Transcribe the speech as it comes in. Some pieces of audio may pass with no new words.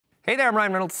Hey there, I'm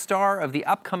Ryan Reynolds, star of the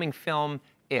upcoming film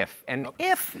If. And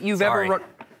if you've ever...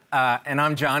 And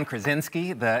I'm John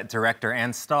Krasinski, the director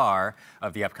and star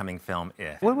of the upcoming film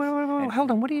If. Wait, hold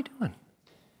on, what are you doing?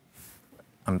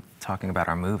 I'm talking about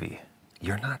our movie.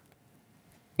 You're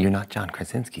not John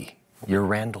Krasinski. You're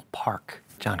Randall Park.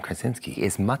 John Krasinski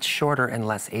is much shorter and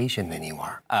less Asian than you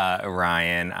are.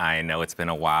 Ryan, I know it's been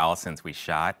a while since we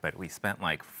shot, but we spent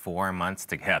like 4 months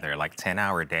together, like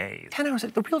 10-hour days. 10 hours?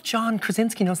 The real John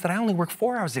Krasinski knows that I only work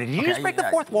 4 hours a day. Did you just break the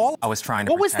fourth wall? I was trying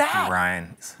to protect you,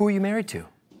 Ryan. Who are you married to?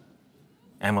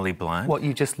 Emily Blunt. Well,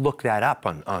 you just looked that up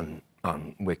on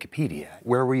Wikipedia.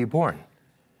 Where were you born?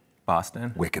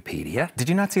 Boston. Wikipedia. Did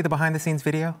you not see the behind-the-scenes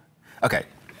video? Okay.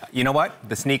 You know what?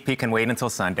 The sneak peek can wait until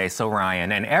Sunday, so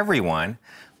Ryan and everyone,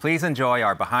 please enjoy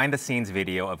our behind-the-scenes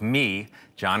video of me,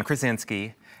 John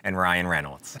Krasinski, and Ryan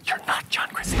Reynolds. But you're not John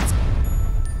Krasinski.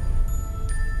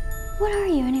 What are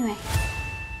you, anyway?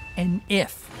 An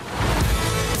if.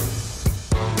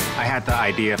 I had the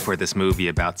idea for this movie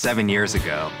about 7 years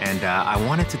ago, and I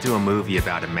wanted to do a movie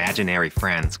about imaginary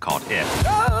friends called If.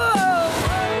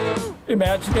 Oh!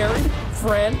 Imaginary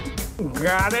friend?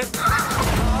 Got it?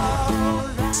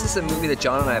 This is a movie that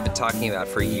John and I have been talking about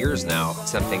for years now,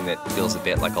 something that feels a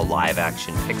bit like a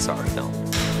live-action Pixar film.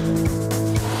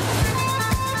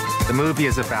 The movie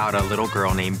is about a little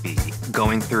girl named Bee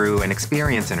going through an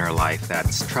experience in her life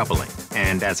that's troubling.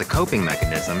 And as a coping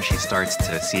mechanism, she starts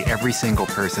to see every single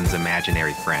person's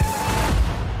imaginary friend.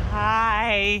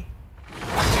 Hi.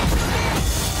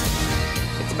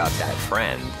 It's about that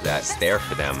friend that's there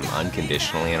for them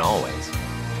unconditionally and always.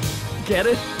 Get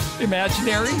it?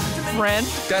 Imaginary friend?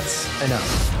 That's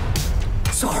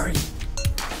enough. Sorry,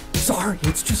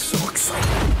 it's just so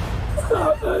exciting.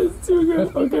 It's too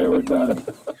good. Okay, we're done.